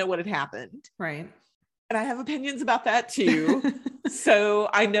did want to know what had happened. Right. And I have opinions about that too. So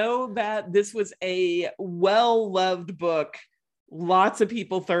I know that this was a well-loved book. Lots of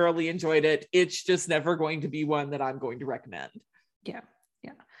people thoroughly enjoyed it. It's just never going to be one that I'm going to recommend. Yeah.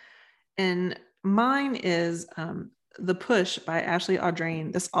 Yeah. And mine is The Push by Ashley Audrain.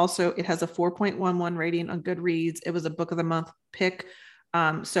 It has a 4.11 rating on Goodreads. It was a book of the month pick.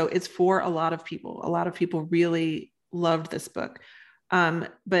 So it's for a lot of people. A lot of people really loved this book.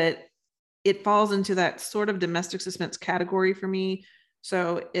 But it falls into that sort of domestic suspense category for me.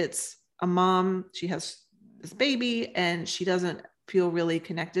 So it's a mom, she has this baby and she doesn't feel really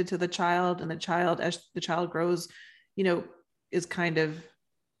connected to the child. And the child, as the child grows, is kind of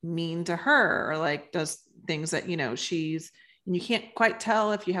mean to her or like does things that, and you can't quite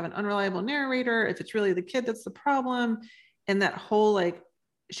tell if you have an unreliable narrator, if it's really the kid that's the problem. And that whole, like,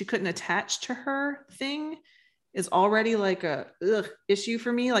 she couldn't attach to her thing is already like a issue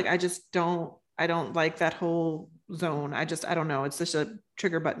for me. Like, I don't like that whole zone. I don't know. It's just a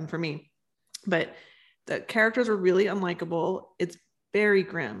trigger button for me, but the characters are really unlikable. It's very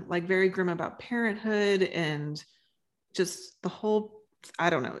grim about parenthood and just the whole, I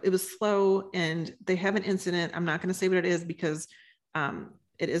don't know. It was slow and they have an incident. I'm not going to say what it is because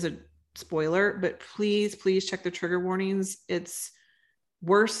it is a spoiler, but please check the trigger warnings. It's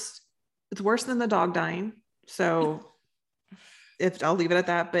worse than the dog dying. So if I'll leave it at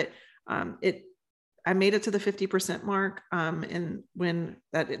that, but I made it to the 50% mark. And when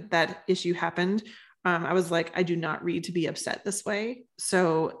that issue happened, I was like, I do not read to be upset this way.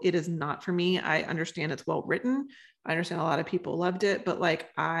 So it is not for me. I understand it's well written. I understand a lot of people loved it, but like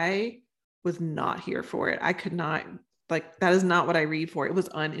I was not here for it. I could not, like, that is not what I read for. It was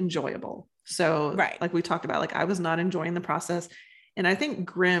unenjoyable. So Right. like we talked about, like I was not enjoying the process. And I think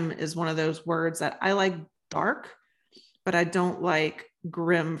grim is one of those words that I like dark, but I don't like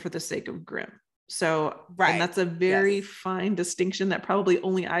grim for the sake of grim. So, Right. and that's a very Yes. fine distinction that probably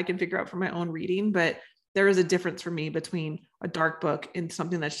only I can figure out from my own reading, but there is a difference for me between a dark book and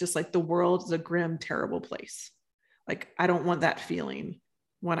something that's just like the world is a grim, terrible place. Like I don't want that feeling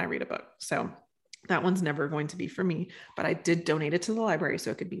when I read a book. So that one's never going to be for me, but I did donate it to the library so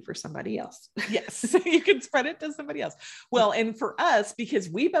it could be for somebody else. Yes, you can spread it to somebody else. Well, and for us, because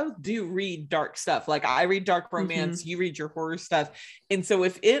we both do read dark stuff, like I read dark romance, you read your horror stuff. And so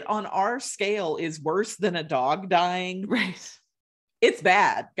if it on our scale is worse than a dog dying, right, it's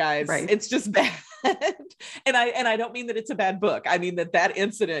bad, guys. Right. It's just bad. and I don't mean that it's a bad book. I mean that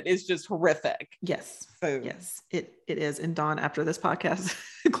incident is just horrific. Yes. So yes, it is. And Dawn, after this podcast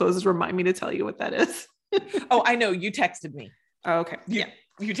closes, remind me to tell you what that is. Oh, I know. You texted me. Oh, okay.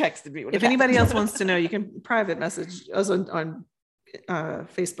 You texted me. If anybody else wants to know, you can private message us on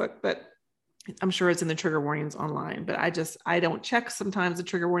Facebook, but I'm sure it's in the trigger warnings online, but I don't check sometimes the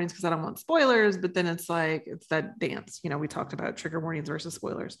trigger warnings because I don't want spoilers, but then it's like, it's that dance, you know, we talked about trigger warnings versus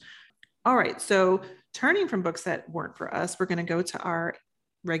spoilers. All right. So turning from books that weren't for us, we're going to go to our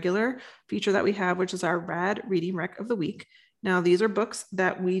regular feature that we have, which is our Rad Reading Rec of the Week. Now, these are books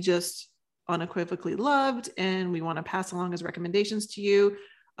that we just unequivocally loved and we want to pass along as recommendations to you.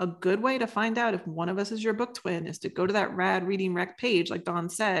 A good way to find out if one of us is your book twin is to go to that Rad Reading Rec page, like Dawn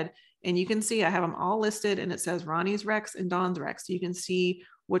said, and you can see I have them all listed and it says Ronnie's Recs and Dawn's Recs. So you can see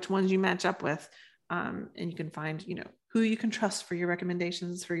which ones you match up with, and you can find, you know, who you can trust for your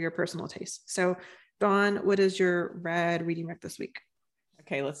recommendations for your personal taste. So Dawn, what is your Rad Reading Rec this week?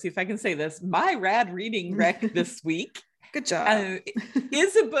 Okay, let's see if I can say this. My Rad Reading Rec this week Good job.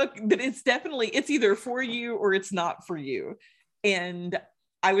 Is a book that it's either for you or it's not for you. And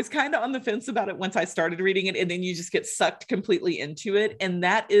I was kind of on the fence about it once I started reading it, and then you just get sucked completely into it. And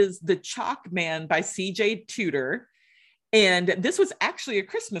that is The Chalk Man by CJ Tudor. And this was actually a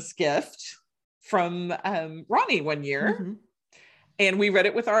Christmas gift from Ronnie one year. Mm-hmm. And we read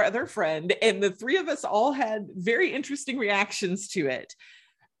it with our other friend, and the three of us all had very interesting reactions to it.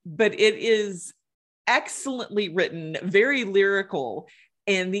 But it is excellently written, very lyrical.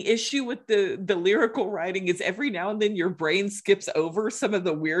 And the issue with the lyrical writing is every now and then your brain skips over some of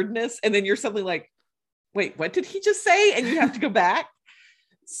the weirdness, and then you're suddenly like, wait, what did he just say? And you have to go back.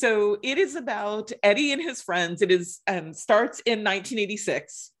 So it is about Eddie and his friends. It is starts in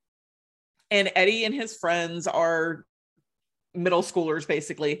 1986. And Eddie and his friends are middle schoolers,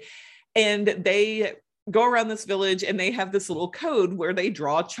 basically. And they go around this village and they have this little code where they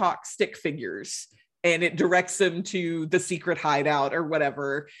draw chalk stick figures, and it directs them to the secret hideout or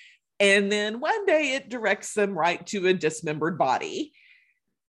whatever. And then one day it directs them right to a dismembered body.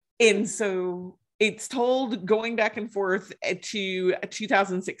 And so it's told going back and forth to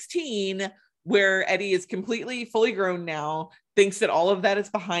 2016, where Eddie is completely fully grown now, thinks that all of that is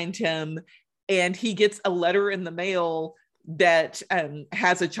behind him. And he gets a letter in the mail that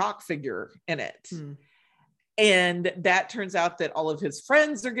has a chalk figure in it. And that turns out that all of his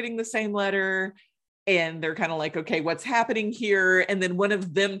friends are getting the same letter. And they're kind of like, okay, what's happening here? And then one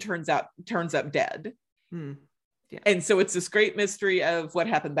of them turns up dead. Yeah. And so it's this great mystery of what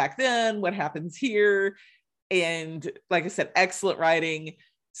happened back then, what happens here. And like I said, excellent writing.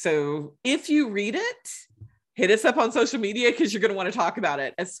 So if you read it, hit us up on social media, because you're going to want to talk about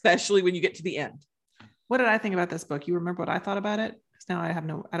it, especially when you get to the end. What did I think about this book? You remember what I thought about it? Because now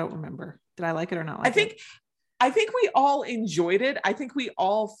I don't remember. Did I like it or not like it? I think we all enjoyed it. I think we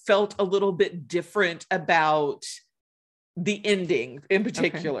all felt a little bit different about the ending in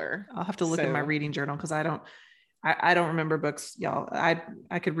particular. Okay. I'll have to look in my reading journal, because I don't remember books, y'all.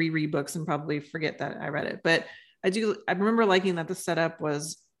 I could reread books and probably forget that I read it. But I remember liking that the setup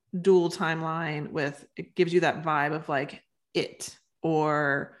was dual timeline it gives you that vibe of like It,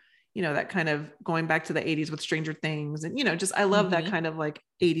 or, you know, that kind of going back to the 80s with Stranger Things. And, you know, just, I love that kind of like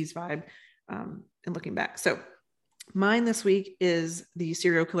 80s vibe and looking back. So mine this week is the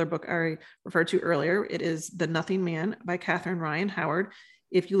serial killer book I referred to earlier. It is The Nothing Man by Catherine Ryan Howard.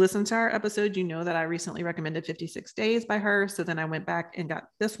 If you listen to our episode, you know that I recently recommended 56 Days by her. So then I went back and got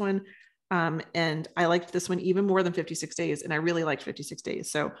this one. And I liked this one even more than 56 Days. And I really liked 56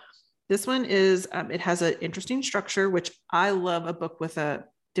 Days. So this one is, it has an interesting structure, which I love a book with a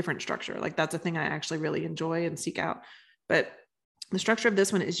different structure. Like that's a thing I actually really enjoy and seek out. But the structure of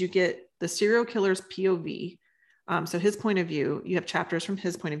this one is you get the serial killer's POV. So his point of view, you have chapters from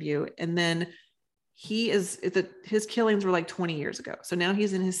his point of view. And then his killings were like 20 years ago. So now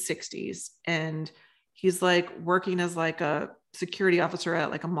he's in his 60s and he's like working as like a security officer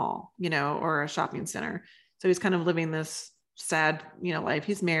at like a mall, or a shopping center. So he's kind of living this sad, life.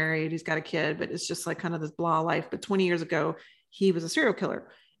 He's married, he's got a kid, but it's just like kind of this blah life. But 20 years ago, he was a serial killer.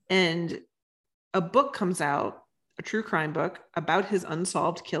 And a book comes out, a true crime book about his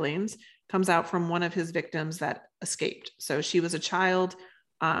unsolved killings, comes out from one of his victims that escaped. So she was a child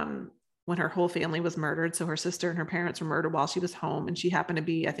when her whole family was murdered. So her sister and her parents were murdered while she was home, and she happened to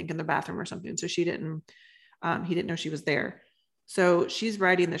be, I think, in the bathroom or something. So he didn't know she was there. So she's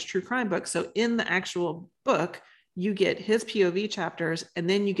writing this true crime book. So in the actual book, you get his POV chapters, and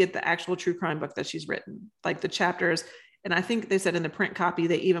then you get the actual true crime book that she's written, like the chapters. And I think they said in the print copy,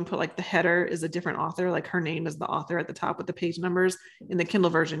 they even put like the header is a different author, like her name is the author at the top with the page numbers. In the Kindle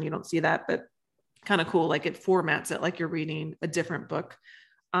version, you don't see that, but kind of cool. Like it formats it like you're reading a different book.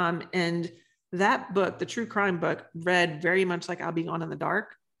 And that book, the true crime book, read very much like I'll Be Gone in the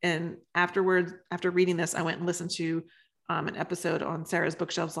Dark. And afterwards, after reading this, I went and listened to an episode on Sarah's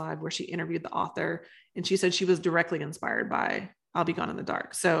Bookshelves Live where she interviewed the author, and she said she was directly inspired by I'll Be Gone in the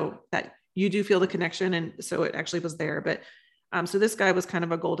Dark. So that you do feel the connection. And so it actually was there. But so this guy was kind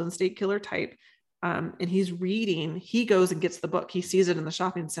of a Golden State Killer type. And he goes and gets the book. He sees it in the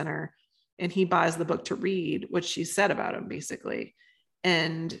shopping center and he buys the book to read what she said about him, basically.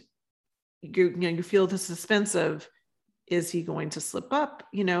 And you feel the suspense of, is he going to slip up?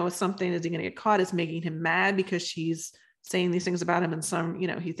 Something, is he going to get caught? It's making him mad because she's saying these things about him, and some,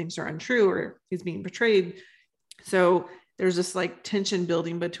 he thinks are untrue, or he's being betrayed. So there's this like tension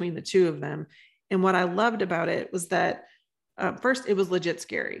building between the two of them. And what I loved about it was that first, it was legit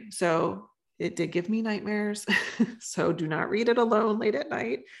scary. So it did give me nightmares. So do not read it alone late at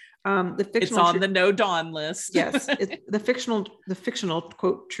night. It's on the no dawn list. Yes. The fictional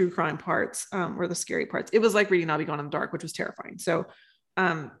quote, true crime parts were the scary parts. It was like reading I'll Be Gone in the Dark, which was terrifying. So,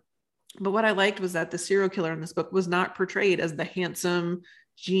 but what I liked was that the serial killer in this book was not portrayed as the handsome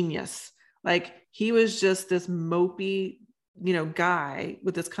genius. Like he was just this mopey, guy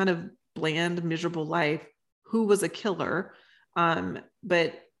with this kind of bland, miserable life who was a killer.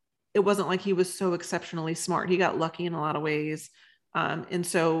 But it wasn't like he was so exceptionally smart. He got lucky in a lot of ways. And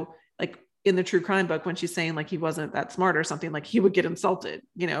so like in the true crime book, when she's saying like he wasn't that smart or something, like he would get insulted,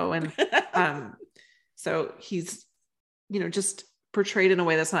 and so he's, just portrayed in a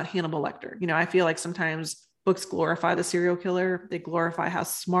way that's not Hannibal Lecter. I feel like sometimes books glorify the serial killer. They glorify how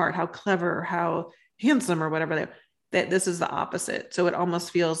smart, how clever, how handsome or whatever that this is the opposite. So it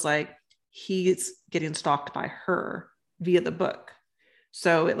almost feels like he's getting stalked by her via the book.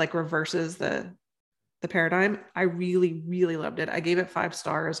 So it like reverses the paradigm. I really, really loved it. I gave it 5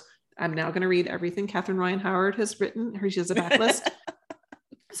 stars. I'm now going to read everything Catherine Ryan Howard has written. She has a backlist.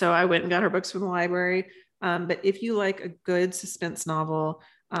 So I went and got her books from the library. But if you like a good suspense novel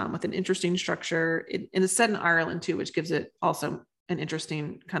with an interesting structure, and it's set in Ireland too, which gives it also an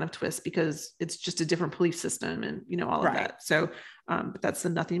interesting kind of twist because it's just a different police system and, all of that. So, but that's The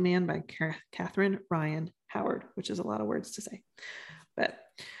Nothing Man by Catherine Ryan Howard, which is a lot of words to say. But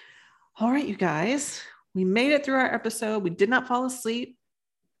all right, you guys, we made it through our episode. We did not fall asleep.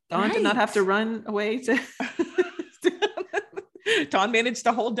 Dawn did not have to run away to Dawn managed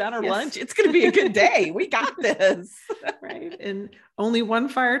to hold down her lunch. It's going to be a good day. We got this. Right. And only one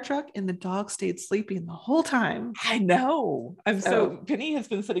fire truck, and the dog stayed sleeping the whole time. I know. Penny has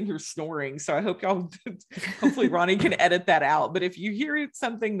been sitting here snoring. So I hope y'all, hopefully Ronnie can edit that out. But if you hear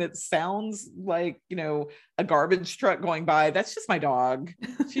something that sounds like, a garbage truck going by, that's just my dog.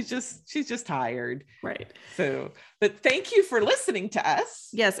 She's just tired. Right. So, but thank you for listening to us.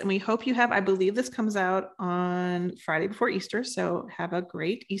 Yes. And we hope you have, I believe this comes out on Friday before Easter. So have a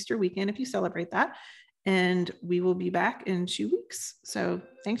great Easter weekend if you celebrate that. And we will be back in 2 weeks. So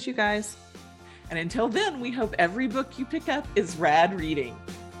thanks, you guys. And until then, we hope every book you pick up is rad reading.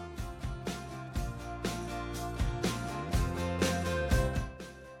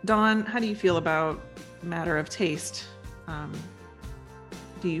 Dawn, how do you feel about matter of taste?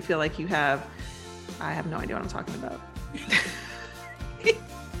 Do you feel like you have, I have no idea what I'm talking about.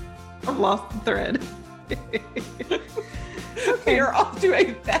 I've lost the thread. Okay. You're off to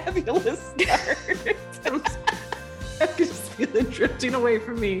a fabulous start. I can just feel it drifting away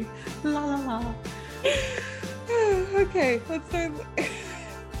from me. La la la. Okay, let's start.